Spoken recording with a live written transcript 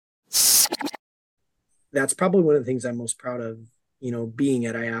that's probably one of the things I'm most proud of, being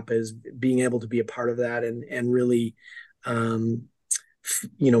at IAAPA, is being able to be a part of that, and really, um,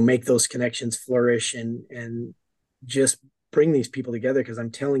 make those connections flourish, and just bring these people together. Because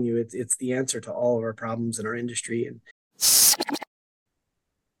I'm telling you, it's the answer to all of our problems in our industry. And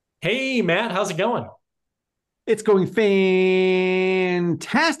Hey, Matt, how's it going? It's going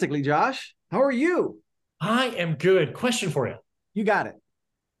fantastically, Josh. How are you? I am good. Question for you. You got it.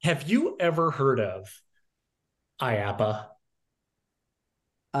 Have you ever heard of IAPA?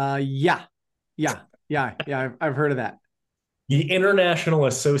 Yeah, yeah. I've heard of that. The International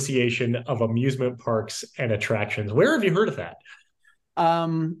Association of Amusement Parks and Attractions. Where have you heard of that?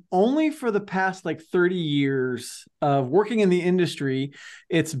 Only for the past like 30 years of working in the industry,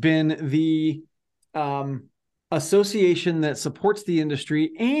 it's been the association that supports the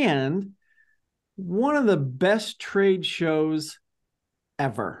industry and one of the best trade shows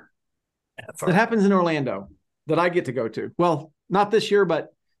ever that Ever. happens in Orlando that I get to go to. Well, not this year,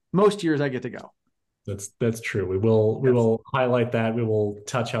 but most years I get to go. That's true. We will highlight that. We will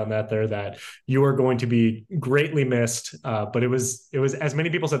touch on that there. That you are going to be greatly missed. But it was as many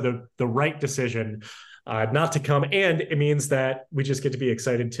people said the right decision not to come, and it means that we just get to be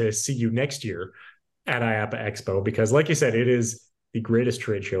excited to see you next year at IAPA Expo because, like you said, it is the greatest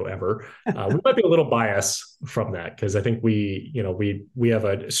trade show ever. We might be a little biased from that because I think we have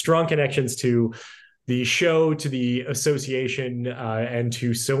a strong connections to the show, to the association, and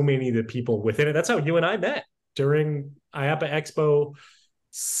to so many of the people within it. That's how you and I met during IAPA Expo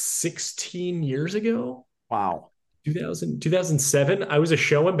 16 years ago. Wow. 2007. I was a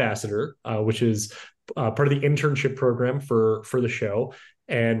show ambassador, which is part of the internship program for the show.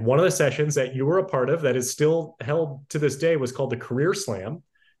 And one of the sessions that you were a part of that is still held to this day was called the Career Slam.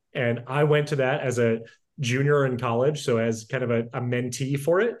 And I went to that as a junior in college, so as kind of a mentee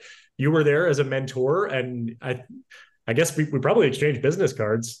for it. You were there as a mentor, and I guess we probably exchanged business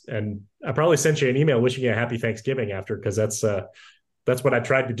cards, and I probably sent you an email wishing you a happy Thanksgiving after, because that's what I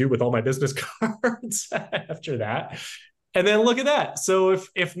tried to do with all my business cards after that. And then look at that. So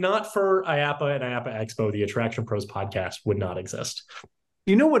if not for IAPA and IAPA Expo, the Attraction Pros podcast would not exist.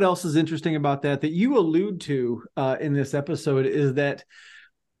 You know what else is interesting about that you allude to in this episode is that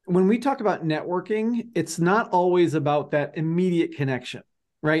when we talk about networking, it's not always about that immediate connection,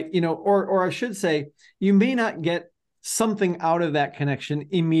 right? Or I should say, you may not get something out of that connection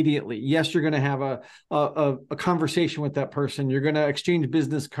immediately. Yes, you're going to have a conversation with that person. You're going to exchange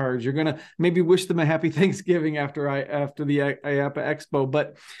business cards. You're going to maybe wish them a happy Thanksgiving after the IAPA Expo.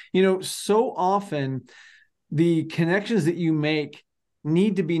 But so often the connections that you make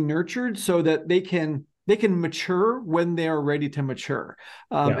need to be nurtured so that they can mature when they are ready to mature.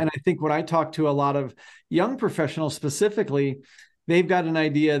 Yeah. And I think when I talk to a lot of young professionals specifically, they've got an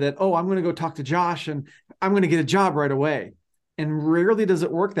idea that, oh, I'm going to go talk to Josh and I'm going to get a job right away. And rarely does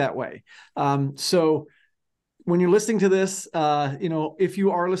it work that way. So when you're listening to this, if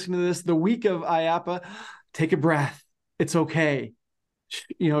you are listening to this the week of IAPA, take a breath. It's okay.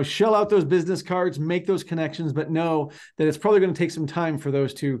 Shell out those business cards, make those connections, but know that it's probably going to take some time for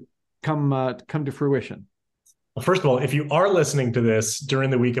those to come to fruition. Well, first of all, if you are listening to this during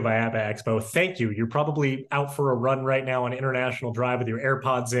the week of IAPA Expo, thank you. You're probably out for a run right now on International Drive with your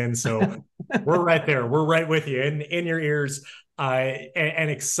AirPods in. So we're right there. We're right with you in your ears. And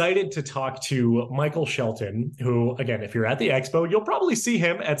excited to talk to Michael Shelton, who, again, if you're at the expo, you'll probably see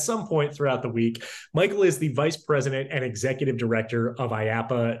him at some point throughout the week. Michael is the vice president and executive director of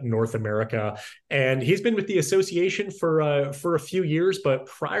IAPA North America, and he's been with the association for a few years. But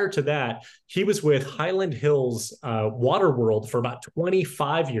prior to that, he was with Highland Hills Water World for about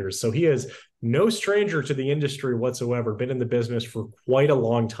 25 years. So he is no stranger to the industry whatsoever, been in the business for quite a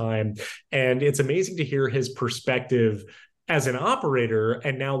long time. And it's amazing to hear his perspective as an operator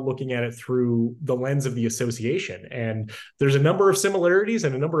and now looking at it through the lens of the association. And there's a number of similarities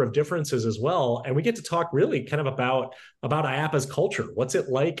and a number of differences as well. And we get to talk really kind of about IAPA's culture. What's it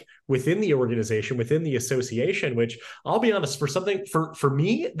like within the organization, within the association, which I'll be honest, for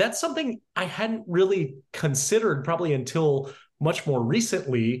me, that's something I hadn't really considered probably until much more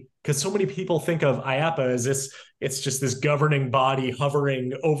recently, because so many people think of IAPA as it's just this governing body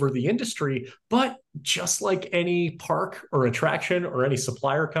hovering over the industry. But just like any park or attraction or any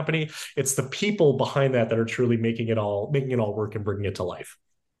supplier company, it's the people behind that are truly making it all work and bringing it to life.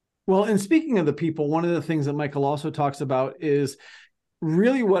 Well, and speaking of the people, one of the things that Michael also talks about is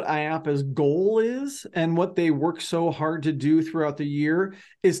really what IAAPA's goal is and what they work so hard to do throughout the year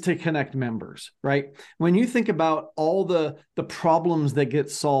is to connect members, right? When you think about all the problems that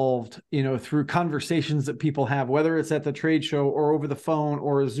get solved, through conversations that people have, whether it's at the trade show or over the phone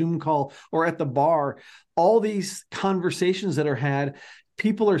or a Zoom call or at the bar, all these conversations that are had,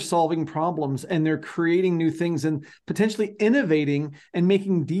 people are solving problems and they're creating new things and potentially innovating and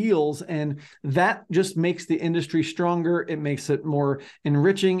making deals. And that just makes the industry stronger. It makes it more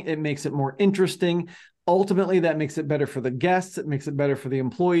enriching. It makes it more interesting. Ultimately, that makes it better for the guests. It makes it better for the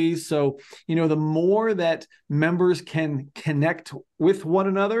employees. So, the more that members can connect with one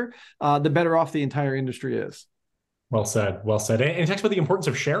another, the better off the entire industry is. Well said. Well said. And it talks about the importance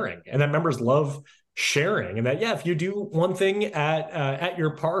of sharing, and that members love sharing, and that, yeah, if you do one thing at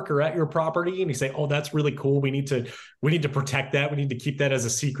your park or at your property and you say, oh, that's really cool, we need to protect that, we need to keep that as a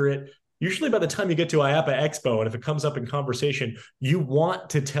secret. Usually by the time you get to IAAPA Expo, and if it comes up in conversation, you want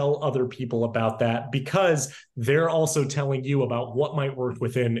to tell other people about that because they're also telling you about what might work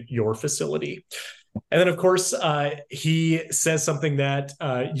within your facility. And then, of course, he says something that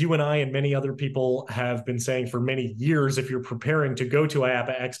you and I and many other people have been saying for many years if you're preparing to go to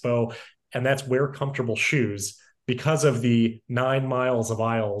IAAPA Expo, and that's wear comfortable shoes because of the 9 miles of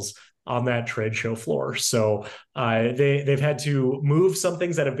aisles on that trade show floor. So they've had to move some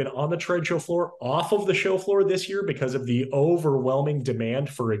things that have been on the trade show floor off of the show floor this year because of the overwhelming demand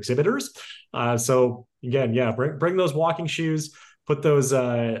for exhibitors. So again, yeah, bring those walking shoes, put those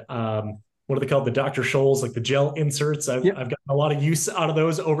what are they called? The Dr. Scholl's, like the gel inserts. I've gotten a lot of use out of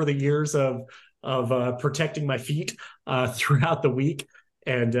those over the years of protecting my feet throughout the week.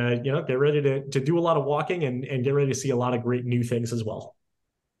 And, get ready to do a lot of walking and get ready to see a lot of great new things as well.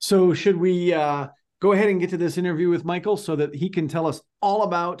 So should we go ahead and get to this interview with Michael so that he can tell us all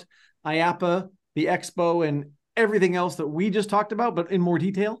about IAAPA, the expo, and everything else that we just talked about, but in more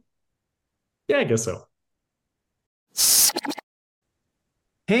detail? Yeah, I guess so.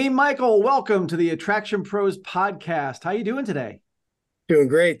 Hey, Michael, welcome to the Attraction Pros podcast. How you doing today? Doing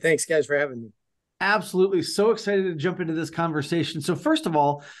great. Thanks, guys, for having me. Absolutely. So excited to jump into this conversation. So first of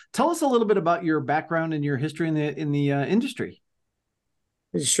all, tell us a little bit about your background and your history in the industry.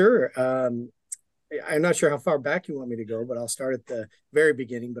 Sure. I'm not sure how far back you want me to go, but I'll start at the very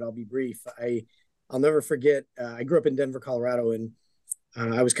beginning, but I'll be brief. I'll never forget, I grew up in Denver, Colorado, and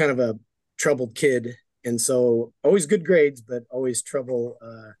I was kind of a troubled kid. And so always good grades, but always trouble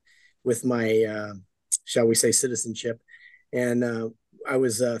with my, shall we say, citizenship. And I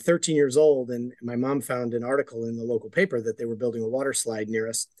was 13 years old, and my mom found an article in the local paper that they were building a water slide near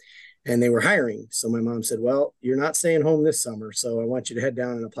us, and they were hiring. So my mom said, well, you're not staying home this summer, so I want you to head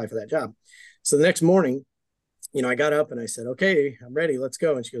down and apply for that job. So the next morning, I got up and I said, okay, I'm ready, let's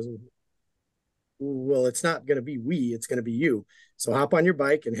go. And she goes, well, it's not going to be we, it's going to be you. So hop on your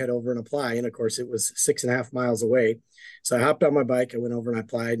bike and head over and apply. And of course, it was 6.5 miles away. So I hopped on my bike, I went over and I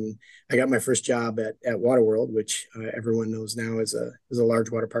applied, and I got my first job at Waterworld, which everyone knows now is a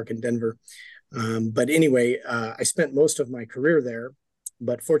large water park in Denver. But anyway, I spent most of my career there.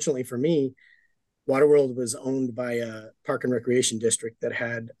 But fortunately for me, Waterworld was owned by a park and recreation district that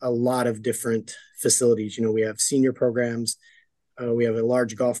had a lot of different facilities. We have senior programs, we have a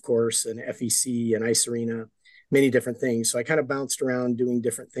large golf course, an FEC, an ice arena, many different things. So I kind of bounced around doing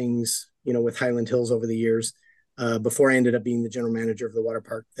different things, with Highland Hills over the years before I ended up being the general manager of the water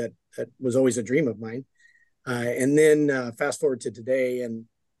park. That was always a dream of mine. And then fast forward to today, and,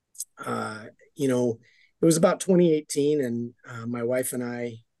 it was about 2018, and my wife and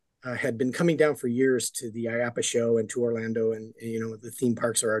I had been coming down for years to the IAAPA show and to Orlando, and the theme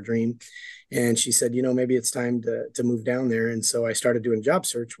parks are our dream. And she said, maybe it's time to move down there. And so I started doing job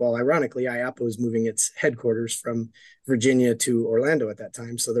search. Well, ironically, IAAPA was moving its headquarters from Virginia to Orlando at that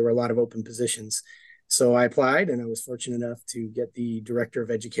time, so there were a lot of open positions. So I applied, and I was fortunate enough to get the director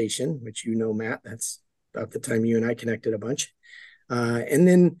of education, which Matt, that's about the time you and I connected a bunch. And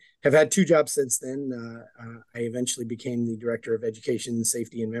then have had 2 jobs since then. I eventually became the director of education,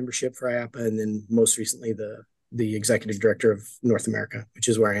 safety, and membership for IAAPA, and then most recently the executive director of North America, which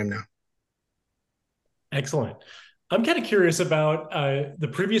is where I am now. Excellent. I'm kind of curious about the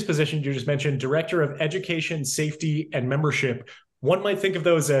previous position you just mentioned, director of education, safety, and membership. One might think of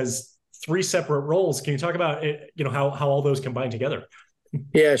those as 3 separate roles. Can you talk about how all those combine together?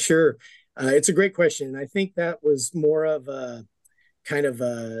 Yeah, sure. It's a great question. I think that was more of a kind of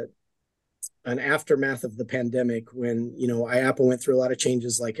an aftermath of the pandemic when, IAAPA went through a lot of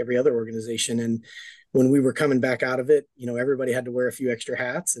changes like every other organization. And when we were coming back out of it, everybody had to wear a few extra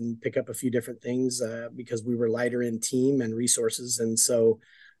hats and pick up a few different things because we were lighter in team and resources. And so,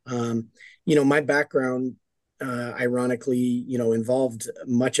 my background ironically, involved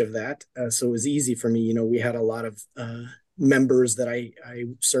much of that. So it was easy for me. We had a lot of members that I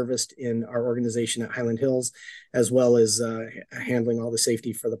serviced in our organization at Highland Hills, as well as handling all the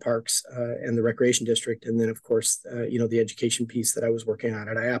safety for the parks and the recreation district. And then, of course, the education piece that I was working on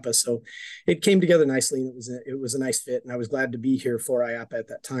at IAAPA. So it came together nicely, and it was a nice fit. And I was glad to be here for IAAPA at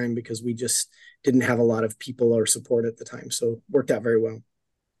that time, because we just didn't have a lot of people or support at the time. So it worked out very well.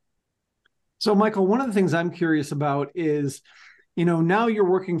 So, Michael, one of the things I'm curious about is, now you're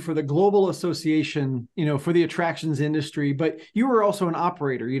working for the global association, for the attractions industry, but you were also an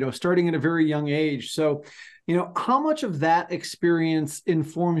operator, starting at a very young age. So, how much of that experience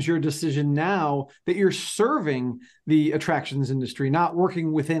informs your decision now that you're serving the attractions industry, not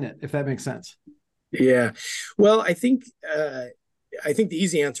working within it, if that makes sense? Yeah. Well, I think the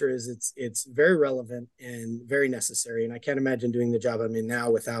easy answer is it's very relevant and very necessary. And I can't imagine doing the job I'm in now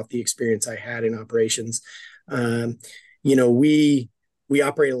without the experience I had in operations. We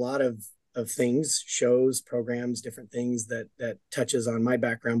operate a lot of things, shows, programs, different things that touches on my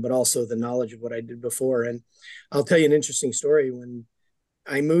background, but also the knowledge of what I did before. And I'll tell you an interesting story. When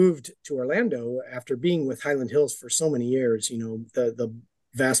I moved to Orlando after being with Highland Hills for so many years, the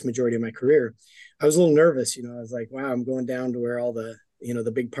vast majority of my career, I was a little nervous. I was like, wow, I'm going down to where all the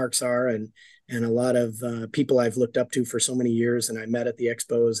big parks are, and a lot of people I've looked up to for so many years, and I met at the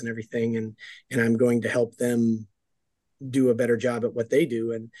expos and everything, and I'm going to help them do a better job at what they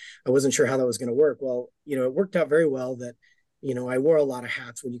do. And I wasn't sure how that was going to work. Well, it worked out very well that, I wore a lot of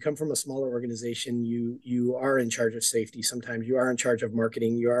hats. When you come from a smaller organization, you are in charge of safety. Sometimes you are in charge of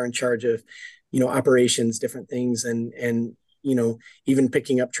marketing. You are in charge of, operations, different things, and even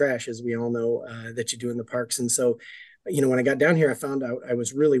picking up trash, as we all know, that you do in the parks. And so, when I got down here, I found out I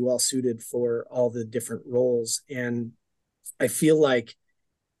was really well suited for all the different roles. And I feel like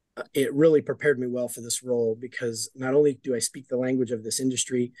it really prepared me well for this role, because not only do I speak the language of this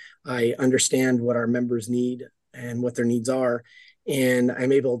industry, I understand what our members need and what their needs are. And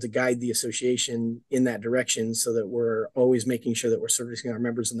I'm able to guide the association in that direction, so that we're always making sure that we're servicing our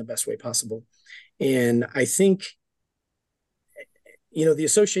members in the best way possible. And I think, the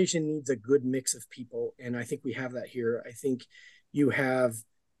association needs a good mix of people. And I think we have that here. I think you have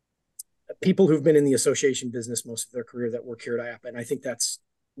people who've been in the association business most of their career that work here at IAAPA. And I think that's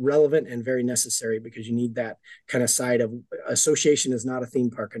relevant and very necessary, because you need that kind of side of association is not a theme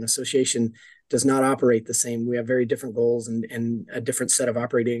park. An association does not operate the same. We have very different goals and a different set of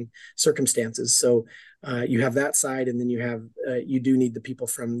operating circumstances. So you have that side, and then you do need the people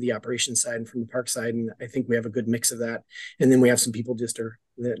from the operations side and from the park side. And I think we have a good mix of that. And then we have some people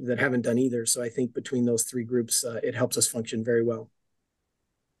that haven't done either. So I think between those three groups, it helps us function very well.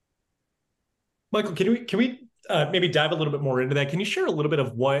 Michael, can we maybe dive a little bit more into that? Can you share a little bit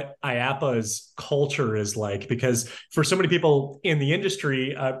of what IAAPA's culture is like? Because for so many people in the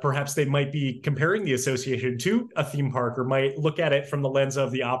industry, perhaps they might be comparing the association to a theme park, or might look at it from the lens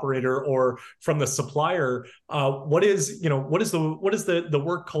of the operator or from the supplier. What is the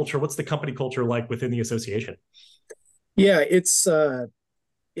work culture? What's the company culture like within the association? Yeah, it's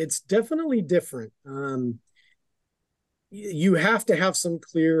definitely different. You have to have some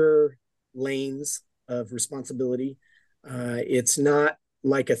clear lanes of responsibility. It's not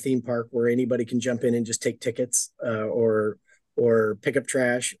like a theme park where anybody can jump in and just take tickets or pick up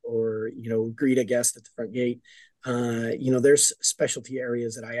trash or greet a guest at the front gate. There's specialty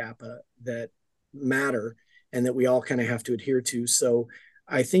areas at IAAPA that matter and that we all kind of have to adhere to. So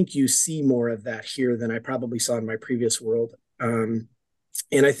I think you see more of that here than I probably saw in my previous world. And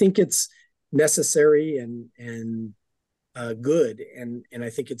I think it's necessary and good. And I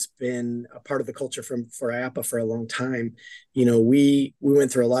think it's been a part of the culture for IAAPA for a long time. We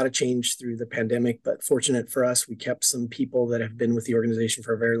went through a lot of change through the pandemic, but fortunate for us, we kept some people that have been with the organization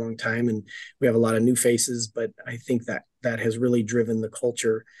for a very long time, and we have a lot of new faces. But I think that has really driven the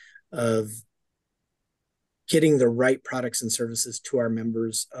culture of getting the right products and services to our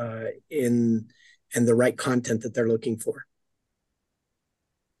members and the right content that they're looking for.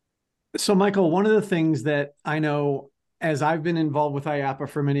 So, Michael, one of the things that I know, as I've been involved with IAAPA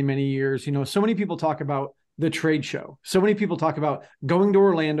for many, many years, so many people talk about the trade show. So many people talk about going to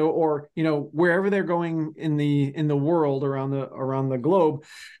Orlando or, wherever they're going in the world around the globe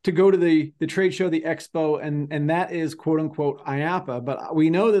to go to the trade show, the expo, and that is quote unquote IAAPA. But we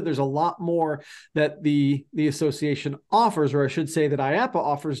know that there's a lot more that the association offers, or I should say that IAAPA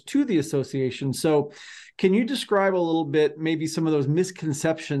offers to the association. So, Can you describe a little bit, maybe some of those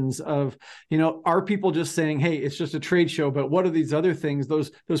misconceptions of, are people just saying, hey, it's just a trade show, but what are these other things,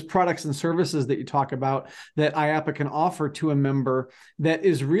 those products and services that you talk about that IAAPA can offer to a member that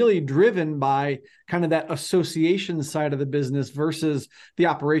is really driven by kind of that association side of the business versus the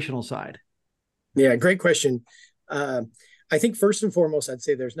operational side? Yeah, great question. I think first and foremost, I'd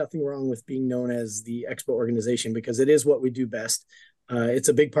say there's nothing wrong with being known as the Expo organization, because it is what we do best. It's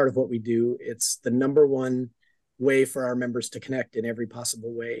a big part of what we do. It's the number one way for our members to connect in every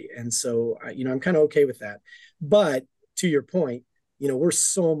possible way. And so, I'm kind of okay with that. But to your point, we're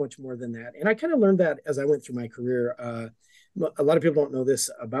so much more than that. And I kind of learned that as I went through my career. A lot of people don't know this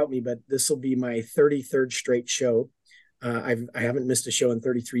about me, but this will be my 33rd straight show. I haven't missed a show in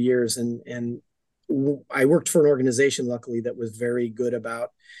 33 years. And I worked for an organization, luckily, that was very good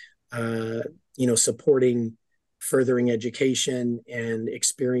about, supporting furthering education and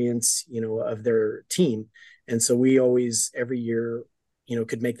experience, of their team. And so we always, every year,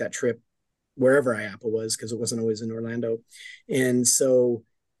 could make that trip wherever IAAPA was, because it wasn't always in Orlando. And so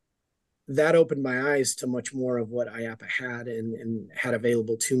that opened my eyes to much more of what IAAPA had and had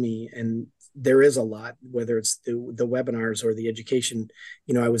available to me. And there is a lot, whether it's the webinars or the education.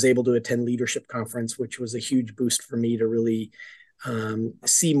 I was able to attend Leadership Conference, which was a huge boost for me to really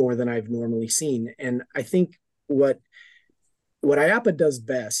see more than I've normally seen. And I think what IAAPA does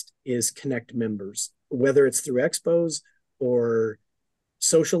best is connect members, whether it's through expos or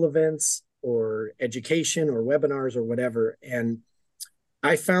social events or education or webinars or whatever. And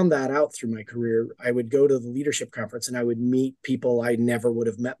I found that out through my career. I would go to the leadership conference and I would meet people I never would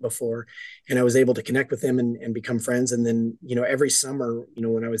have met before. And I was able to connect with them and become friends. And then, every summer,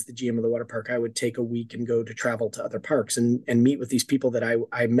 when I was the GM of the water park, I would take a week and go to travel to other parks and meet with these people that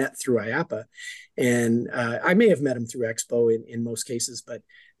I met through IAAPA. And I may have met them through Expo in most cases, but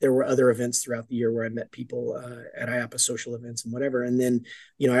there were other events throughout the year where I met people at IAAPA social events and whatever. And then,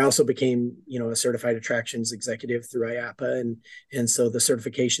 I also became, a certified attractions executive through IAAPA. And so the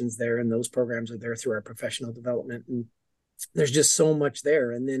certifications there and those programs are there through our professional development. And there's just so much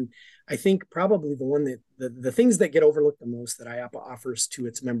there. And then I think probably the one that the things that get overlooked the most that IAAPA offers to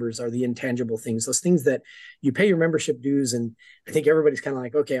its members are the intangible things, those things that you pay your membership dues. And I think everybody's kind of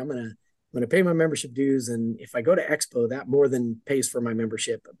like, okay, I'm going to pay my membership dues. And if I go to Expo, that more than pays for my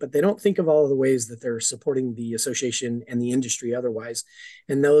membership. But they don't think of all of the ways that they're supporting the association and the industry otherwise.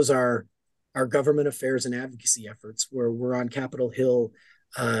 And those are our government affairs and advocacy efforts, where we're on Capitol Hill.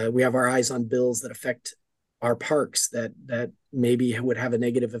 We have our eyes on bills that affect our parks that maybe would have a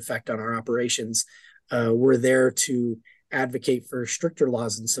negative effect on our operations. We're there to advocate for stricter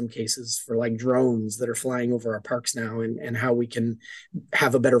laws in some cases, for like drones that are flying over our parks now, and how we can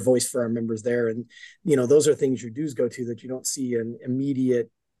have a better voice for our members there. And, those are things your dues go to that you don't see an immediate,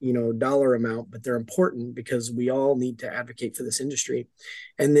 dollar amount, but they're important because we all need to advocate for this industry.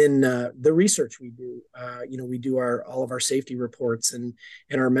 And then the research we do, we do all of our safety reports and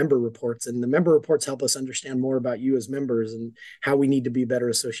our member reports, and the member reports help us understand more about you as members and how we need to be a better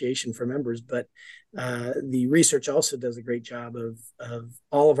association for members. But the research also does a great job of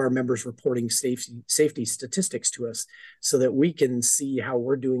all of our members reporting safety statistics to us, so that we can see how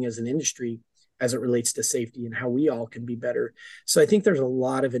we're doing as an industry as it relates to safety and how we all can be better. So I think there's a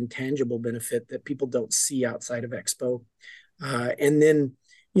lot of intangible benefit that people don't see outside of Expo. And then,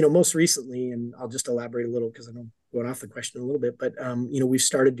 most recently, and I'll just elaborate a little because I know I'm going off the question a little bit, but, we've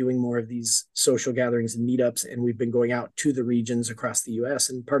started doing more of these social gatherings and meetups, and we've been going out to the regions across the US.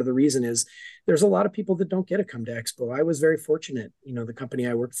 And part of the reason is there's a lot of people that don't get to come to Expo. I was very fortunate, the company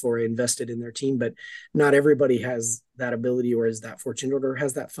I worked for, I invested in their team, but not everybody has that ability or is that fortunate or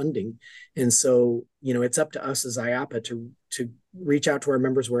has that funding. And so, it's up to us as IAAPA to reach out to our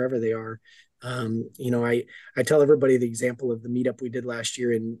members wherever they are. I tell everybody the example of the meetup we did last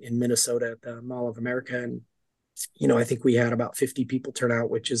year in Minnesota at the Mall of America. And, I think we had about 50 people turn out,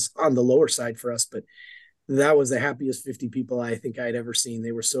 which is on the lower side for us, but that was the happiest 50 people I think I'd ever seen.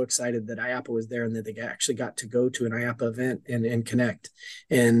 They were so excited that IAAPA was there and that they actually got to go to an IAAPA event and connect.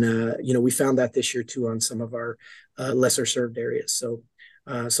 And, we found that this year too on some of our lesser served areas. So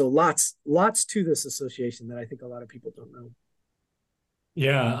lots to this association that I think a lot of people don't know.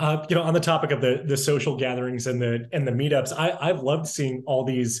 Yeah, on the topic of the social gatherings and the meetups, I've loved seeing all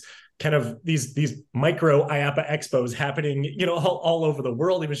these kind of these micro IAAPA expos happening, all over the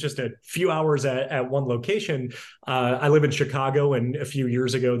world. It was just a few hours at one location. I live in Chicago, and a few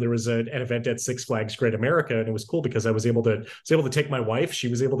years ago there was an event at Six Flags Great America, and it was cool because I was able to take my wife. She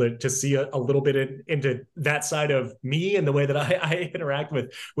was able to see a little bit into that side of me and the way that I interact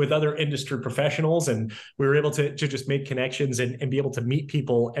with other industry professionals, and we were able to just make connections and be able to meet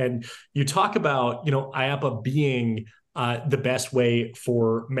people. And you talk about IAAPA being the best way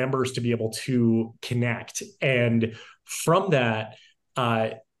for members to be able to connect. And from that,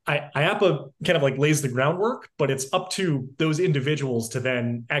 IAAPA kind of like lays the groundwork, but it's up to those individuals to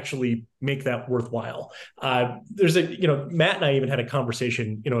then actually make that worthwhile. There's Matt and I even had a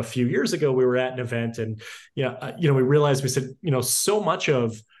conversation, a few years ago. We were at an event, and we realized, we said, so much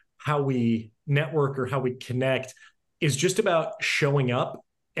of how we network or how we connect is just about showing up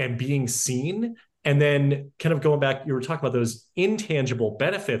and being seen. And then kind of going back, you were talking about those intangible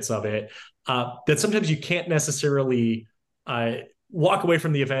benefits of it, that sometimes you can't necessarily walk away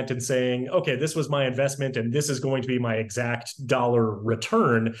from the event and saying, okay, this was my investment and this is going to be my exact dollar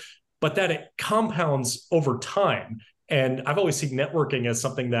return, but that it compounds over time. And I've always seen networking as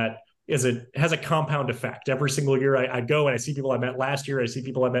something that has a compound effect. Every single year I go and I see people I met last year, I see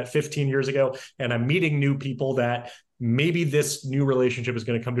people I met 15 years ago, and I'm meeting new people that maybe this new relationship is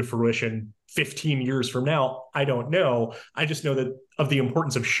going to come to fruition 15 years from now. I don't know. I just know that of the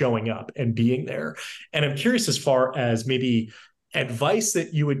importance of showing up and being there. And I'm curious, as far as maybe advice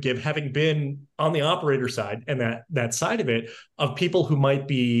that you would give, having been on the operator side and that side of it, of people who might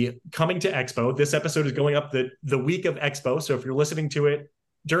be coming to Expo. This episode is going up the week of Expo. So if you're listening to it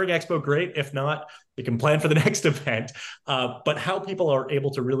during Expo, great. If not, you can plan for the next event. But how people are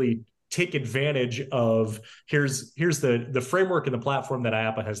able to really take advantage of, here's the framework and the platform that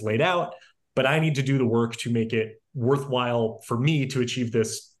IAAPA has laid out, but I need to do the work to make it worthwhile for me to achieve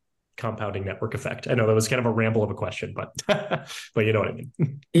this compounding network effect. I know that was kind of a ramble of a question, but but you know what I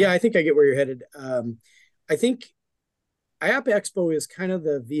mean. Yeah, I think I get where you're headed. I think IAAPA Expo is kind of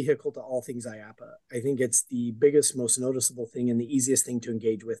the vehicle to all things IAAPA. I think it's the biggest, most noticeable thing and the easiest thing to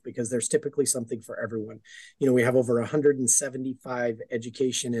engage with, because there's typically something for everyone. We have over 175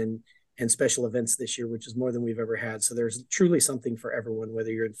 education and special events this year, which is more than we've ever had. So there's truly something for everyone, whether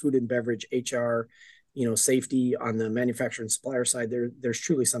you're in food and beverage, HR, safety, on the manufacturer and supplier side. There's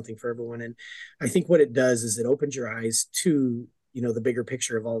truly something for everyone. And I think what it does is it opens your eyes to, the bigger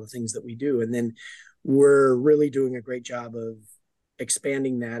picture of all the things that we do. And then we're really doing a great job of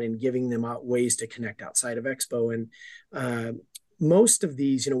expanding that and giving them out ways to connect outside of Expo. And most of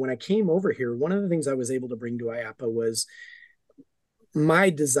these, when I came over here, one of the things I was able to bring to IAAPA was my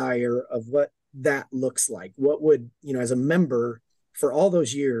desire of what that looks like. What would, as a member for all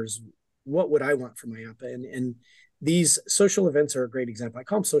those years, what would I want from IAAPA? And these social events are a great example. I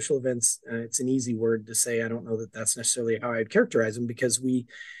call them social events. It's an easy word to say. I don't know that that's necessarily how I'd characterize them, because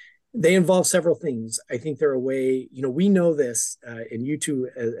they involve several things. I think they're a way, we know this, and you two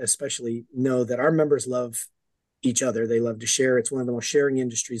especially know that our members love each other. They love to share. It's one of the most sharing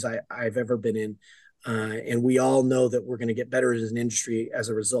industries I've ever been in. And we all know that we're going to get better as an industry as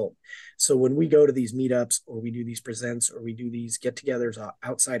a result. So when we go to these meetups, or we do these presents, or we do these get-togethers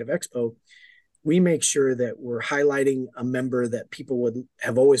outside of Expo, we make sure that we're highlighting a member that people would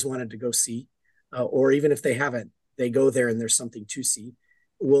have always wanted to go see, or even if they haven't, they go there and there's something to see.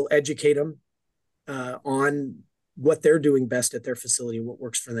 We'll educate them on what they're doing best at their facility and what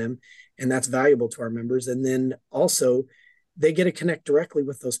works for them. And that's valuable to our members. And then also, they get to connect directly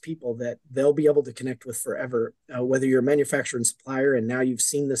with those people that they'll be able to connect with forever, whether you're a manufacturer and supplier and now you've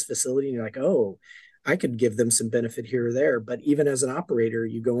seen this facility and you're like, oh, I could give them some benefit here or there. But even as an operator,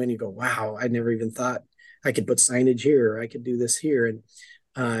 you go in and you go, wow, I never even thought I could put signage here, or I could do this here. And,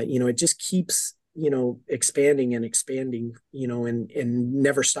 it just keeps, expanding and expanding, and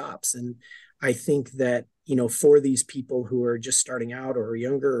never stops. And I think that, for these people who are just starting out or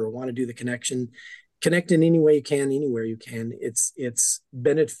younger or want to do the connection, connect in any way you can, anywhere you can. It's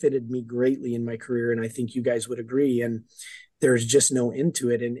benefited me greatly in my career, and I think you guys would agree. And there's just no end to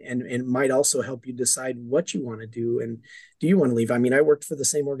it, and it might also help you decide what you want to do, and do you want to leave? I mean, I worked for the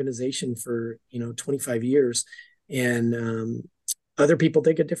same organization for 25 years, and other people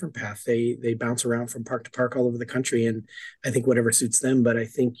take a different path. They bounce around from park to park all over the country, and I think whatever suits them. But I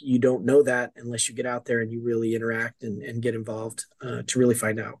think you don't know that unless you get out there and you really interact and get involved to really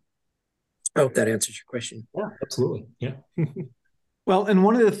find out. I hope that answers your question. Yeah, absolutely. Yeah. Well, and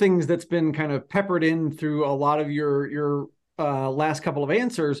one of the things that's been kind of peppered in through a lot of your last couple of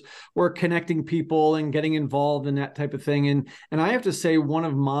answers were connecting people and getting involved in that type of thing. And I have to say, one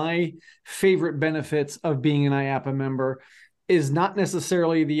of my favorite benefits of being an IAAPA member is not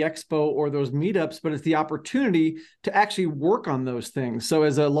necessarily the expo or those meetups, but it's the opportunity to actually work on those things. So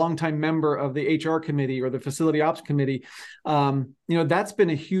as a longtime member of the HR committee or the facility ops committee, that's been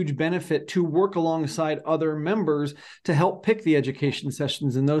a huge benefit to work alongside other members to help pick the education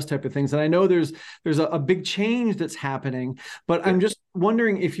sessions and those type of things. And I know there's a big change that's happening, but I'm just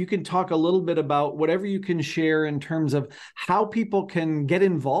wondering if you can talk a little bit about whatever you can share in terms of how people can get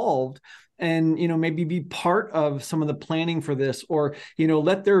involved and, maybe be part of some of the planning for this, or,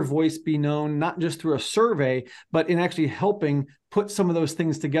 let their voice be known, not just through a survey, but in actually helping put some of those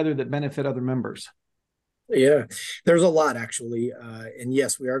things together that benefit other members. Yeah, there's a lot actually. And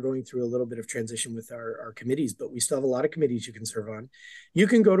yes, we are going through a little bit of transition with our committees, but we still have a lot of committees you can serve on. You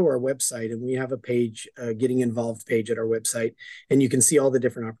can go to our website and we have a page, getting involved page at our website, and you can see all the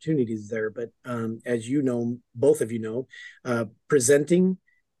different opportunities there. But as you know, both of you know, presenting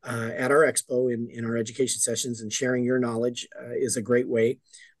at our expo in our education sessions and sharing your knowledge is a great way.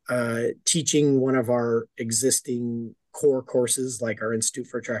 Teaching one of our existing core courses like our Institute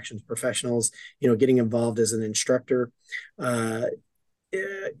for Attractions Professionals, getting involved as an instructor. There's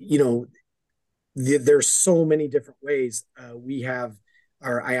so many different ways. We have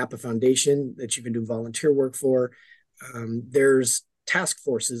our IAAPA Foundation that you can do volunteer work for. There's task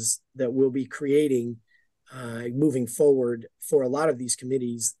forces that we'll be creating moving forward for a lot of these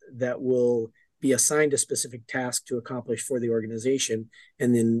committees that will be assigned a specific task to accomplish for the organization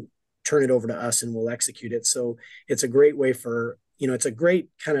and then turn it over to us and we'll execute it. So it's a great way for, it's a great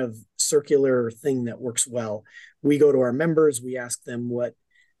kind of circular thing that works well. We go to our members, we ask them what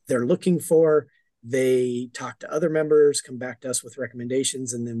they're looking for. They talk to other members, come back to us with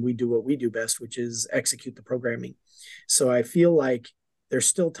recommendations, and then we do what we do best, which is execute the programming. So I feel like there's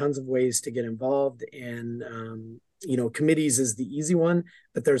still tons of ways to get involved, and committees is the easy one,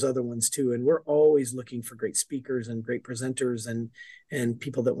 but there's other ones too. And we're always looking for great speakers and great presenters and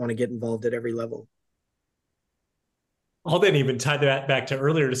people that want to get involved at every level. I'll then even tie that back to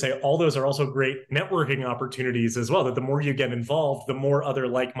earlier to say all those are also great networking opportunities as well, that the more you get involved, the more other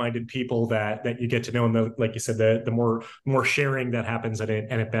like-minded people that you get to know. And like you said, the more sharing that happens, and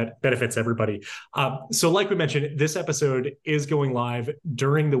it benefits everybody. So like we mentioned, this episode is going live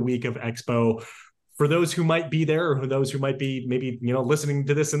during the week of Expo. For those who might be there, or for those who might be maybe, listening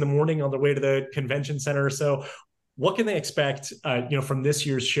to this in the morning on the way to the convention center. So what can they expect, from this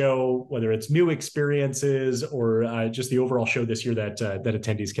year's show, whether it's new experiences or just the overall show this year that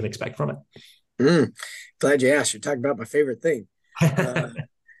attendees can expect from it? Glad you asked. You're talking about my favorite thing.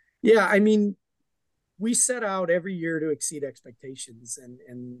 Yeah, I mean, we set out every year to exceed expectations,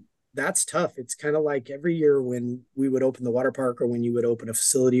 and that's tough. It's kind of like every year when we would open the water park, or when you would open a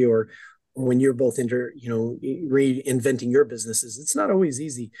facility, or when you're both reinventing your businesses. It's not always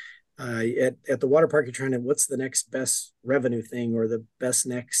easy. At the water park, you're trying to, what's the next best revenue thing, or the best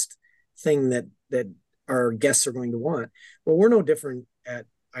next thing that our guests are going to want. Well, we're no different at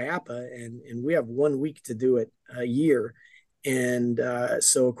IAAPA, and we have 1 week to do it a year. And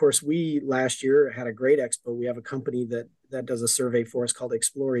so, of course, we last year had a great expo. We have a company that does a survey for us called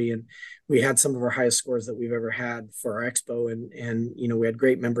Explory, and we had some of our highest scores that we've ever had for our expo, and we had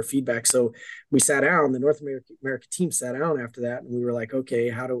great member feedback. So we sat down, the North America team sat down after that, and we were like, okay,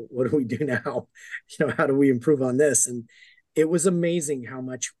 what do we do now? How do we improve on this? And it was amazing how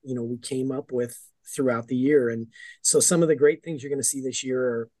much we came up with throughout the year. And so some of the great things you're going to see this year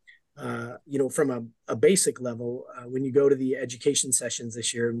are, from a basic level, when you go to the education sessions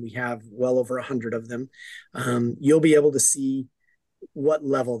this year, and we have well over 100 of them, you'll be able to see what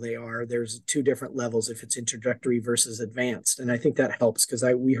level they are. There's 2 different levels if it's introductory versus advanced. And I think that helps, because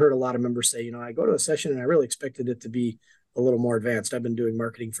we heard a lot of members say, I go to a session and I really expected it to be a little more advanced. I've been doing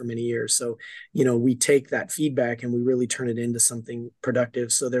marketing for many years. So, we take that feedback and we really turn it into something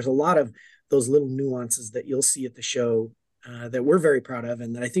productive. So there's a lot of those little nuances that you'll see at the show that we're very proud of,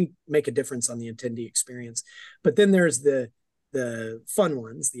 and that I think make a difference on the attendee experience. But then there's the fun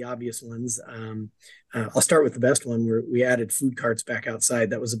ones, the obvious ones. I'll start with the best one, where we added food carts back outside.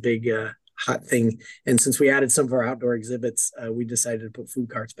 That was a big hot thing. And since we added some of our outdoor exhibits, we decided to put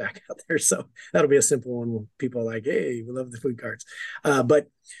food carts back out there. So that'll be a simple one where people are like, hey, we love the food carts. But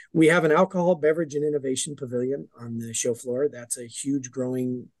we have an alcohol, beverage, and innovation pavilion on the show floor. That's a huge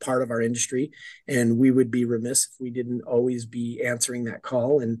growing part of our industry. And we would be remiss if we didn't always be answering that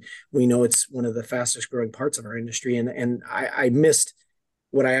call. And we know it's one of the fastest growing parts of our industry. And I missed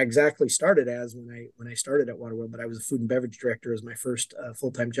what I exactly started as when I started at Waterworld, but I was a food and beverage director as my first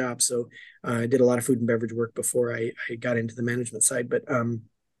full-time job. So I did a lot of food and beverage work before I got into the management side. But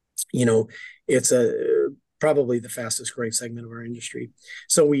it's probably the fastest growing segment of our industry.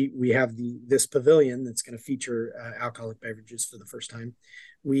 So we have this pavilion that's going to feature alcoholic beverages for the first time.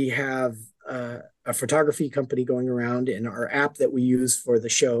 We have a photography company going around, and our app that we use for the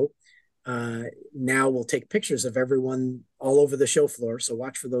show now we'll take pictures of everyone all over the show floor. So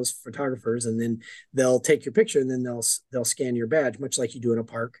watch for those photographers, and then they'll take your picture, and then they'll scan your badge, much like you do in a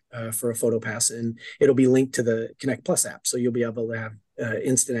park for a photo pass, and it'll be linked to the Connect Plus app. So you'll be able to have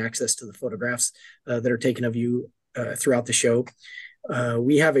instant access to the photographs that are taken of you throughout the show.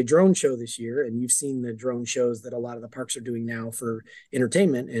 We have a drone show this year, and you've seen the drone shows that a lot of the parks are doing now for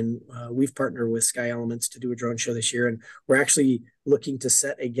entertainment. And we've partnered with Sky Elements to do a drone show this year, and we're actually looking to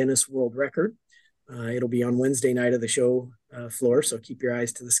set a Guinness World Record. It'll be on Wednesday night of the show floor, so keep your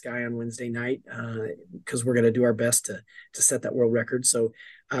eyes to the sky on Wednesday night because we're going to do our best to set that world record. So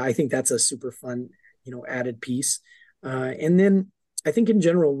I think that's a super fun, added piece. And then I think in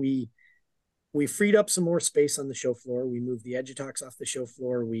general we freed up some more space on the show floor. We moved the Edutatalks off the show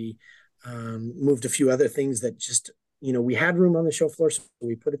floor. We moved a few other things that just, we had room on the show floor, so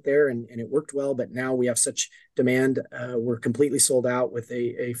we put it there and it worked well. But now we have such demand. We're completely sold out with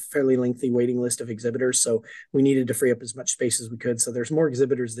a fairly lengthy waiting list of exhibitors. So we needed to free up as much space as we could. So there's more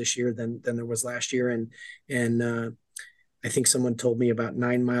exhibitors this year than there was last year. And I think someone told me about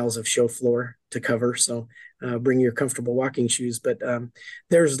 9 miles of show floor to cover. So bring your comfortable walking shoes. But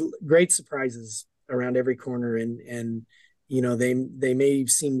there's great surprises around every corner, and they may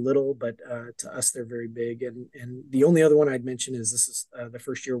seem little, but to us they're very big. And the only other one I'd mention is this is the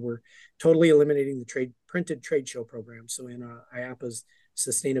first year we're totally eliminating the printed trade show program. So in IAAPA's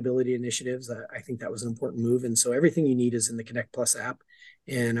sustainability initiatives, I think that was an important move. And so everything you need is in the Connect Plus app,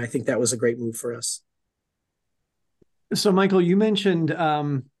 and I think that was a great move for us. So, Michael, you mentioned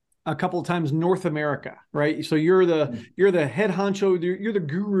a couple of times North America, right? So you're the head honcho, you're the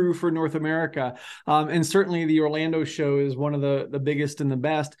guru for North America, and certainly the Orlando show is one of the biggest and the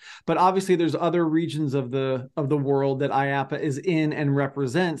best. But obviously, there's other regions of the world that IAAPA is in and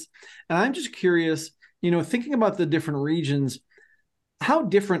represents. And I'm just curious, thinking about the different regions, how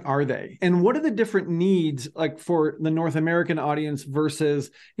different are they? And what are the different needs like for the North American audience versus,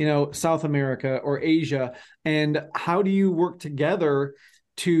 South America or Asia? And how do you work together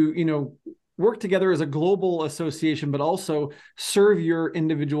to, work together as a global association, but also serve your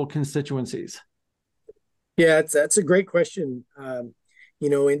individual constituencies? Yeah, that's a great question.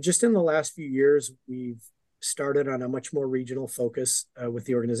 And just in the last few years, we've started on a much more regional focus with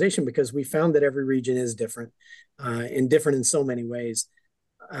the organization because we found that every region is different and different in so many ways.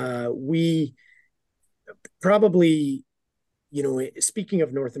 We probably, speaking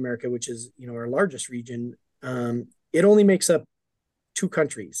of North America, which is, our largest region, it only makes up 2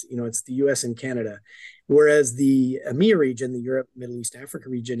 countries. It's the US and Canada, whereas the EMEA region, the Europe, Middle East, Africa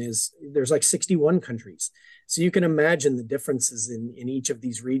region there's like 61 countries. So you can imagine the differences in each of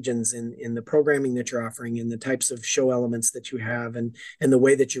these regions in the programming that you're offering and the types of show elements that you have and the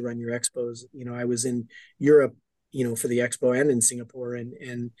way that you run your expos. I was in Europe, for the expo and in Singapore,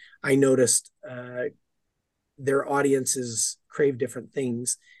 and I noticed their audiences crave different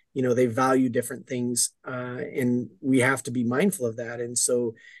things. They value different things, and we have to be mindful of that. And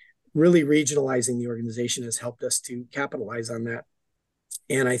so really regionalizing the organization has helped us to capitalize on that.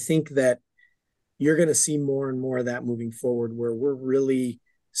 And I think that you're going to see more and more of that moving forward, where we're really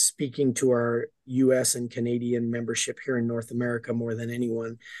speaking to our US and Canadian membership here in North America more than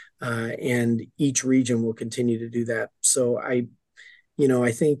anyone. And each region will continue to do that. So I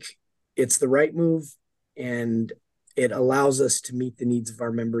think it's the right move, and it allows us to meet the needs of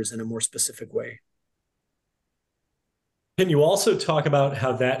our members in a more specific way. Can you also talk about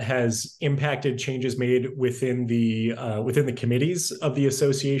how that has impacted changes made within the committees of the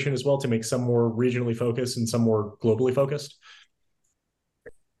association as well to make some more regionally focused and some more globally focused?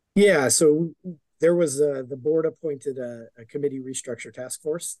 Yeah, so there was the board appointed a committee restructure task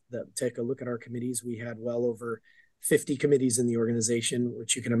force that take a look at our committees. We had well over 50 committees in the organization,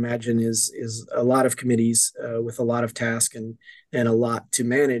 which you can imagine is a lot of committees with a lot of tasks and a lot to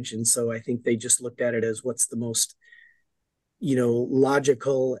manage. And so I think they just looked at it as what's the most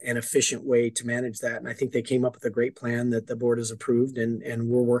logical and efficient way to manage that. And I think they came up with a great plan that the board has approved and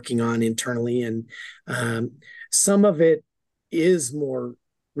we're working on internally. And some of it is more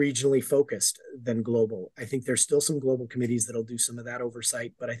regionally focused than global. I think there's still some global committees that'll do some of that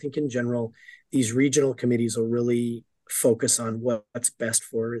oversight, but I think in general, these regional committees will really focus on what's best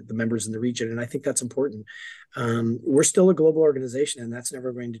for the members in the region. And I think that's important. We're still a global organization, and that's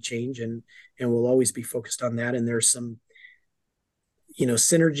never going to change. And we'll always be focused on that. And there's some,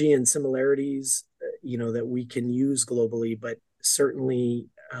 synergy and similarities, that we can use globally, but certainly,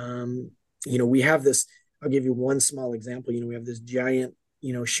 we have this I'll give you one small example. We have this giant,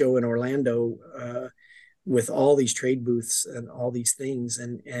 show in Orlando with all these trade booths and all these things.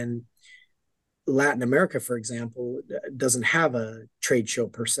 And Latin America, for example, doesn't have a trade show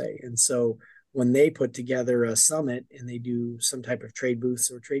per se. And so when they put together a summit and they do some type of trade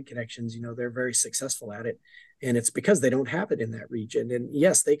booths or trade connections, they're very successful at it. And it's because they don't have it in that region. And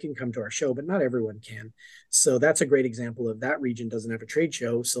yes, they can come to our show, but not everyone can. So that's a great example of that region doesn't have a trade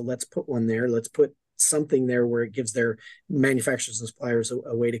show. So let's put one there. Let's put something there where it gives their manufacturers and suppliers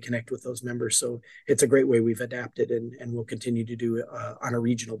a way to connect with those members. So it's a great way we've adapted and we'll continue to do it on a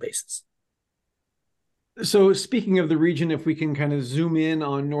regional basis. So speaking of the region, if we can kind of zoom in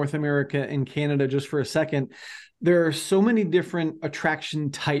on North America and Canada just for a second, there are so many different attraction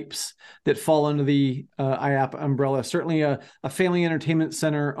types that fall under the IAAPA umbrella. Certainly a family entertainment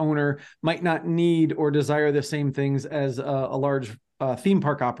center owner might not need or desire the same things as a large theme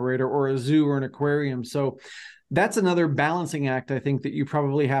park operator or a zoo or an aquarium. So that's another balancing act, I think, that you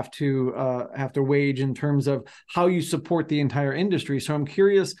probably have to wage in terms of how you support the entire industry. So I'm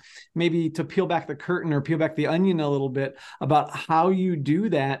curious, maybe to peel back the curtain or peel back the onion a little bit about how you do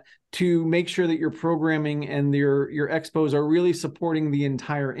that to make sure that your programming and your expos are really supporting the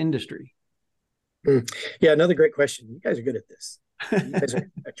entire industry. Yeah, another great question. You guys are good at this. You guys are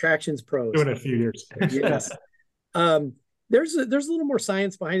attractions pros. Doing it a few years. Yes. There's a little more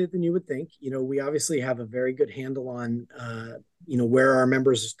science behind it than you would think. We obviously have a very good handle on, where our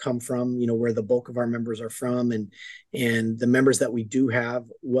members come from, where the bulk of our members are from, and the members that we do have,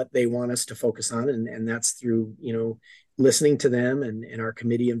 what they want us to focus on. And that's through, listening to them and our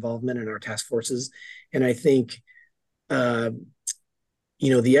committee involvement and our task forces. And I think, the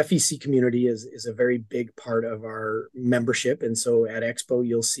FEC community is a very big part of our membership. And so at Expo,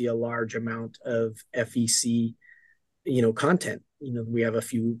 you'll see a large amount of FEC content. We have a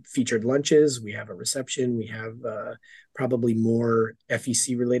few featured lunches, we have a reception, we have probably more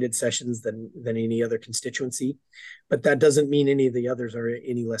FEC related sessions than any other constituency, but that doesn't mean any of the others are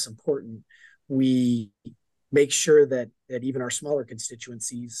any less important. We make sure that even our smaller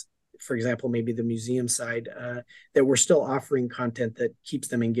constituencies, for example, maybe the museum side, that we're still offering content that keeps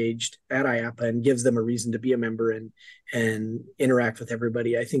them engaged at IAAPA and gives them a reason to be a member and interact with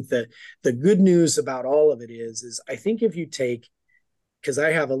everybody. I think the good news about all of it is I think if you take, because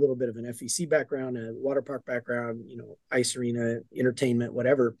I have a little bit of an FEC background, a water park background, ice arena, entertainment,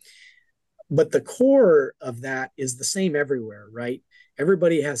 whatever, but the core of that is the same everywhere, right?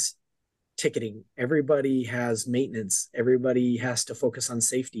 Everybody has ticketing, everybody has maintenance, everybody has to focus on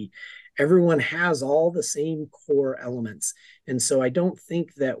safety. Everyone has all the same core elements. And so I don't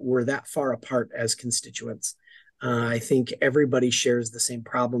think that we're that far apart as constituents. I think everybody shares the same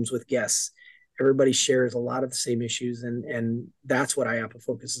problems with guests. Everybody shares a lot of the same issues. And that's what IAAPA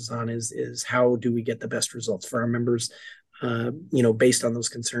focuses on is how do we get the best results for our members, based on those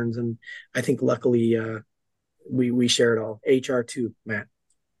concerns. And I think luckily we share it all. HR too, Matt.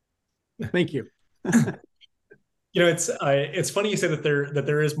 Thank you. It's funny you say that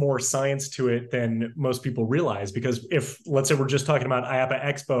there is more science to it than most people realize, because if, let's say, we're just talking about IAAPA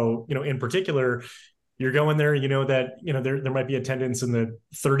Expo, in particular, you're going there, there might be attendance in the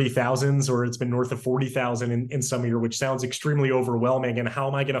 30,000s, or it's been north of 40,000 in some year, which sounds extremely overwhelming. And how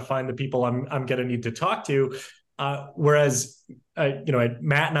am I going to find the people I'm going to need to talk to? Whereas, Matt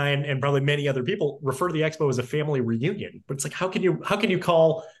and I and probably many other people refer to the expo as a family reunion. But it's like, how can you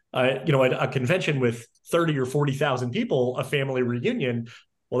call a convention with 30 or 40,000 people a family reunion?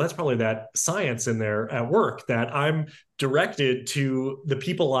 Well, that's probably that science in there at work, that I'm directed to the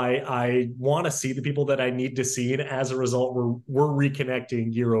people I want to see, the people that I need to see. And as a result, we're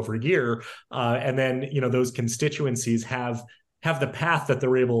reconnecting year over year. And then, those constituencies have the path that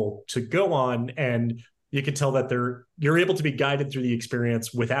they're able to go on. And you can tell that you're able to be guided through the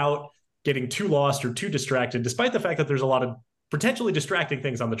experience without getting too lost or too distracted, despite the fact that there's a lot of potentially distracting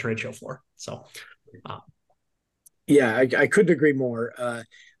things on the trade show floor. So, yeah, I couldn't agree more.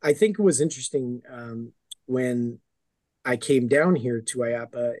 I think it was interesting when I came down here to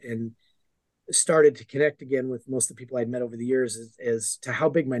IAAPA and started to connect again with most of the people I'd met over the years as to how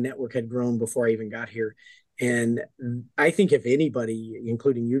big my network had grown before I even got here. And I think if anybody,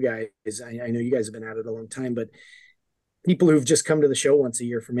 including you guys, I know you guys have been at it a long time, but people who've just come to the show once a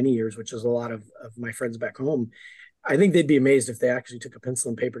year for many years, which is a lot of my friends back home, I think they'd be amazed if they actually took a pencil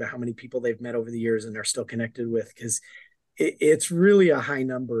and paper to how many people they've met over the years and are still connected with, because it's really a high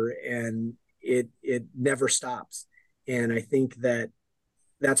number and it never stops. And I think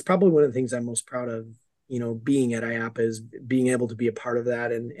that's probably one of the things I'm most proud of, being at IAAPA, is being able to be a part of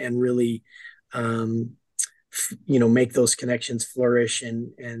that and really, make those connections flourish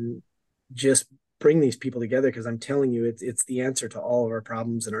and just bring these people together, because I'm telling you, it's the answer to all of our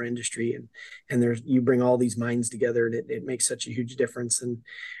problems in our industry. And there's, you bring all these minds together, and it makes such a huge difference. And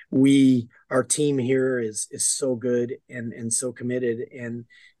our team here is so good and so committed. And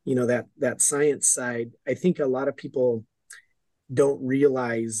that science side, I think a lot of people don't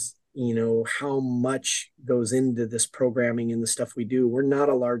realize how much goes into this programming and the stuff we do. We're not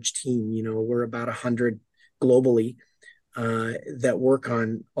a large team. We're about 100 globally, that work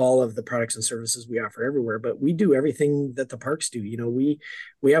on all of the products and services we offer everywhere. But we do everything that the parks do.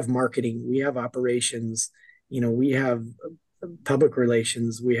 We have marketing, we have operations, we have public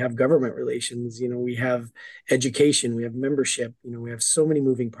relations, we have government relations, we have education, we have membership, we have so many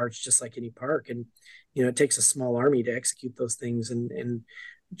moving parts, just like any park. And it takes a small army to execute those things. And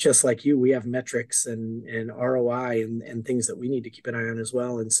just like we have metrics and ROI and things that we need to keep an eye on as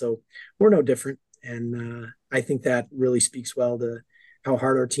well. And so we're no different. And I think that really speaks well to how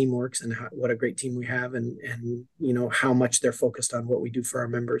hard our team works, and what a great team we have, and how much they're focused on what we do for our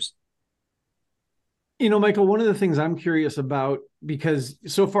members. Michael, one of the things I'm curious about, because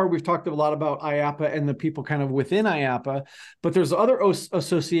so far we've talked a lot about IAAPA and the people kind of within IAAPA, but there's other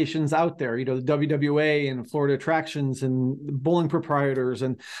associations out there, the WWA and Florida Attractions and Bowling Proprietors.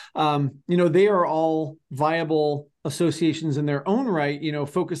 And, they are all viable associations in their own right,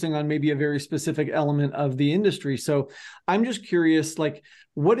 focusing on maybe a very specific element of the industry. So I'm just curious, like,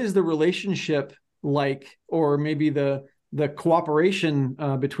 what is the relationship like, or maybe the cooperation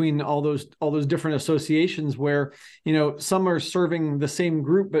between all those different associations, where some are serving the same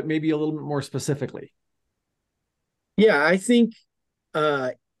group but maybe a little bit more specifically? Yeah, I think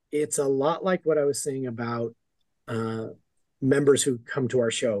it's a lot like what I was saying about members who come to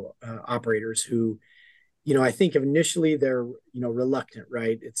our show, operators who, I think initially they're reluctant,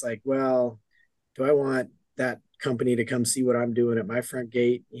 right? It's like, well, do I want that company to come see what I'm doing at my front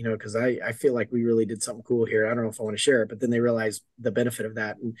gate, because I feel like we really did something cool here. I don't know if I want to share it, but then they realize the benefit of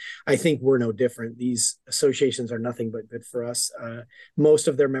that. And I think we're no different. These associations are nothing but good for us. Most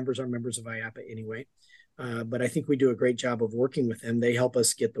of their members are members of IAAPA anyway. But I think we do a great job of working with them. They help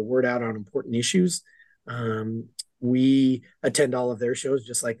us get the word out on important issues. We attend all of their shows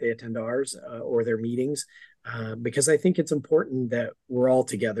just like they attend ours, or their meetings, because I think it's important that we're all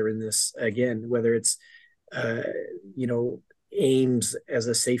together in this, again, whether it's AIMS as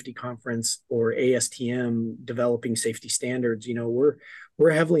a safety conference, or ASTM developing safety standards. We're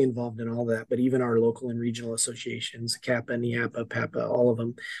heavily involved in all that, but even our local and regional associations, CAPA, IAAPA, PAPA, all of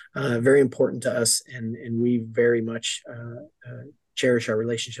them, very important to us, and we very much cherish our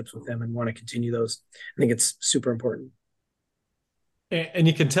relationships with them and want to continue those. I think it's super important. And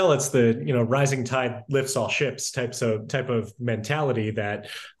you can tell it's the rising tide lifts all ships type of mentality that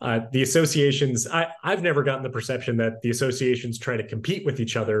the associations. I've never gotten the perception that the associations try to compete with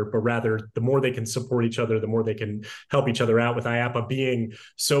each other, but rather the more they can support each other, the more they can help each other out. With IAAPA being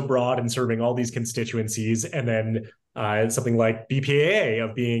so broad and serving all these constituencies, and then something like BPAA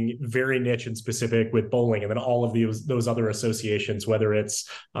of being very niche and specific with bowling, and then all of those other associations, whether it's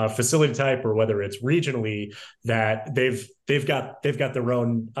facility type or whether it's regionally, that they've got their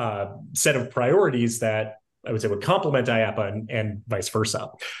own set of priorities that I would say would complement IAAPA and vice versa.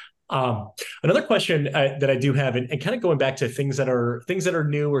 Another question that I do have, and kind of going back to things that are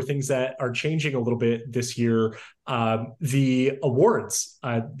new or things that are changing a little bit this year, the awards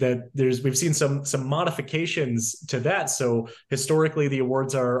we've seen some modifications to that. So historically, the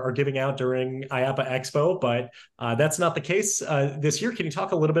awards are giving out during IAAPA Expo, but that's not the case this year. Can you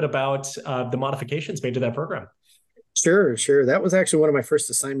talk a little bit about the modifications made to that program? Sure. That was actually one of my first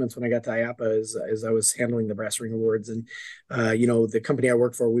assignments when I got to IAAPA, as I was handling the Brass Ring Awards. And, the company I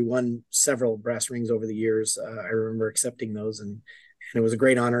work for, we won several Brass Rings over the years. I remember accepting those, and it was a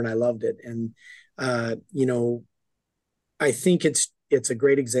great honor, and I loved it. And, I think it's a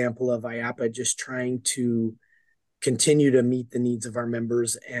great example of IAAPA just trying to continue to meet the needs of our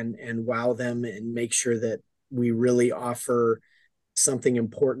members and wow them, and make sure that we really offer something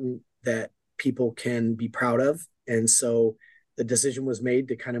important that people can be proud of. And so the decision was made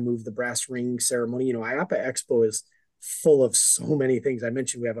to kind of move the brass ring ceremony. IAAPA Expo is full of so many things. I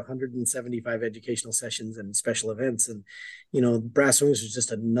mentioned we have 175 educational sessions and special events, and brass rings is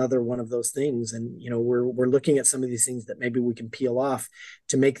just another one of those things. And we're looking at some of these things that maybe we can peel off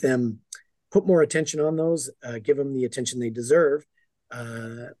to make them put more attention on those, give them the attention they deserve,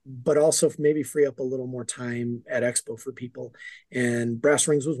 but also maybe free up a little more time at Expo for people. And brass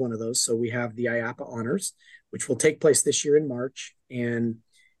rings was one of those. So we have the IAAPA Honors, which will take place this year in March, and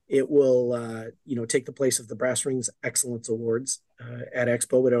it will, take the place of the Brass Rings Excellence Awards at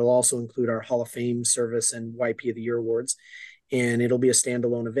Expo, but it'll also include our Hall of Fame Service and YP of the Year Awards. and it'll be a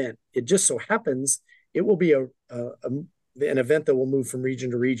standalone event. It just so happens it will be an event that will move from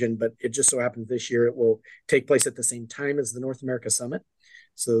region to region, but it just so happens this year it will take place at the same time as the North America Summit.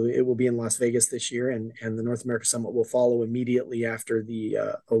 So it will be in Las Vegas this year, and the North America Summit will follow immediately after the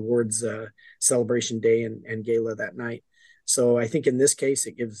awards celebration day and gala that night. So I think in this case,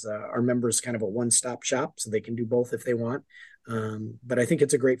 it gives our members kind of a one-stop shop, so they can do both if they want. But I think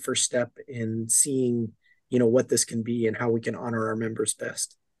it's a great first step in seeing, what this can be and how we can honor our members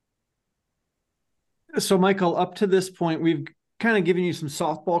best. So, Michael, up to this point, we've kind of given you some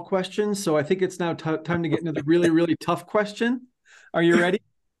softball questions. So I think it's now time to get into the really, really tough question. Are you ready?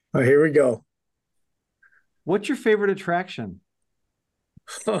 Oh, here we go. What's your favorite attraction?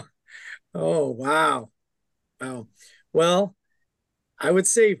 Oh, wow. Wow. Well, I would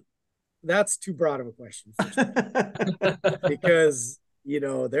say that's too broad of a question because,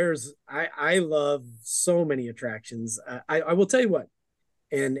 I love so many attractions. I will tell you what,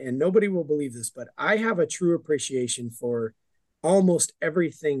 and nobody will believe this, but I have a true appreciation for almost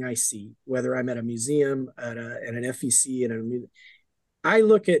everything I see, whether I'm at a museum, at an FEC, and I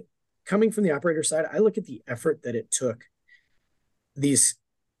look at, coming from the operator side, I look at the effort that it took these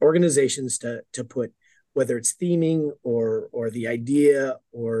organizations to put, whether it's theming or the idea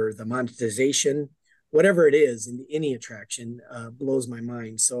or the monetization, whatever it is in any attraction, blows my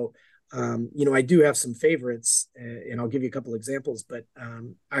mind. So, I do have some favorites, and I'll give you a couple examples, but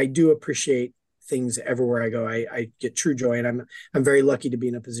I do appreciate things everywhere I go. I get true joy, and I'm very lucky to be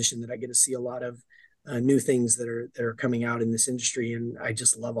in a position that I get to see a lot of new things that are coming out in this industry, and I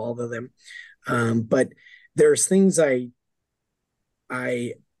just love all of them. But there's things I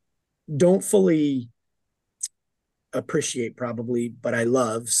don't fully appreciate probably, but I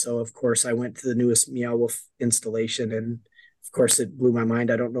love. So of course I went to the newest Meow Wolf installation, and of course it blew my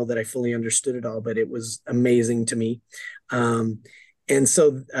mind. I don't know that I fully understood it all, but it was amazing to me. And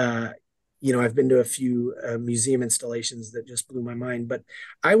so, I've been to a few museum installations that just blew my mind, but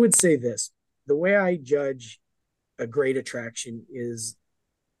I would say this, the way I judge a great attraction is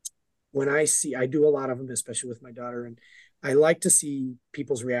when I do a lot of them, especially with my daughter, and I like to see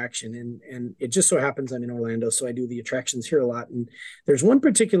people's reaction. And it just so happens I'm in Orlando, so I do the attractions here a lot. And there's one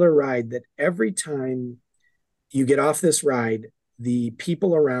particular ride that every time you get off this ride, the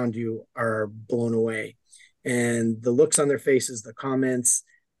people around you are blown away. And the looks on their faces, the comments,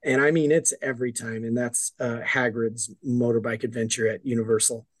 and I mean, it's every time. And that's Hagrid's motorbike adventure at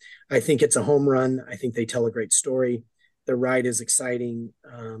Universal. I think it's a home run. I think they tell a great story. The ride is exciting.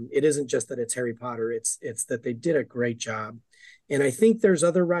 It isn't just that it's Harry Potter. It's that they did a great job. And I think there's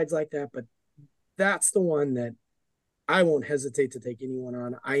other rides like that, but that's the one that I won't hesitate to take anyone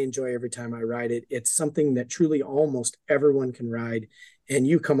on. I enjoy every time I ride it. It's something that truly almost everyone can ride. And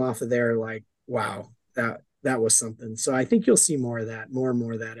you come off of there like, wow, that was something. So I think you'll see more of that, more and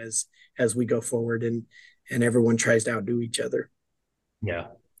more of that as we go forward and everyone tries to outdo each other. Yeah,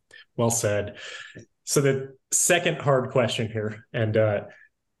 well said. So the second hard question here, and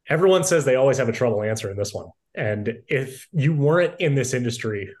everyone says they always have a trouble answering this one. And if you weren't in this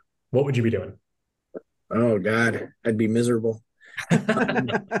industry, what would you be doing? Oh God, I'd be miserable. I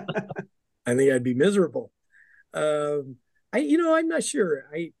think I'd be miserable. I'm not sure.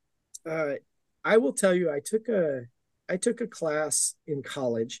 I will tell you, I took a class in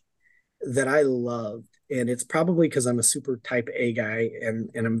college that I loved, and it's probably because I'm a super type A guy, and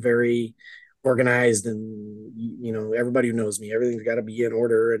I'm very organized, and everybody who knows me, everything's got to be in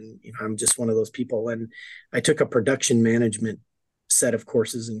order, and I'm just one of those people. And I took a production management set of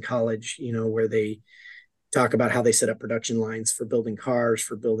courses in college, where they talk about how they set up production lines for building cars,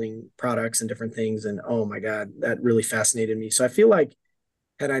 for building products and different things. And oh my God, that really fascinated me. So I feel like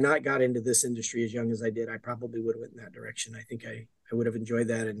had I not got into this industry as young as I did, I probably would have went in that direction. I think I would have enjoyed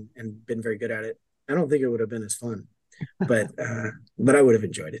that and been very good at it. I don't think it would have been as fun, but I would have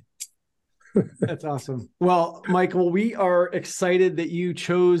enjoyed it. That's awesome. Well, Michael, we are excited that you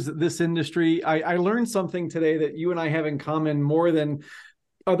chose this industry. I learned something today that you and I have in common more than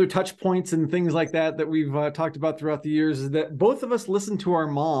other touch points and things like that we've talked about throughout the years, is that both of us listened to our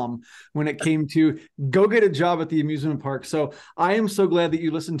mom when it came to go get a job at the amusement park. So I am so glad that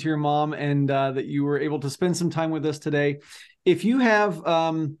you listened to your mom and that you were able to spend some time with us today. If you have,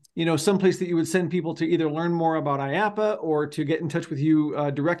 someplace that you would send people to either learn more about IAAPA or to get in touch with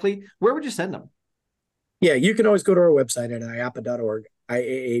you directly, where would you send them? Yeah, you can always go to our website at IAAPA.org,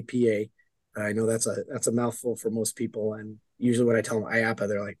 IAAPA. I know that's a mouthful for most people, and usually when I tell them IAAPA,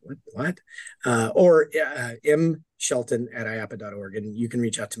 they're like, what? Or Shelton at IAAPA.org, and you can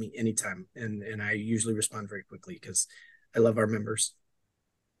reach out to me anytime, and I usually respond very quickly because I love our members.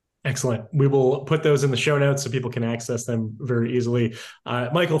 Excellent. We will put those in the show notes so people can access them very easily.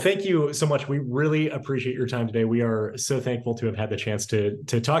 Michael, thank you so much. We really appreciate your time today. We are so thankful to have had the chance to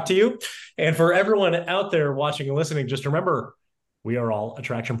talk to you. And for everyone out there watching and listening, just remember, we are all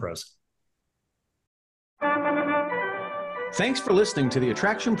Attraction Pros. Thanks for listening to the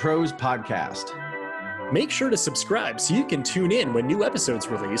Attraction Pros podcast. Make sure to subscribe so you can tune in when new episodes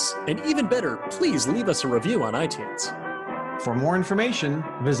release. And even better, please leave us a review on iTunes. For more information,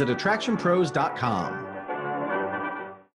 visit attractionpros.com.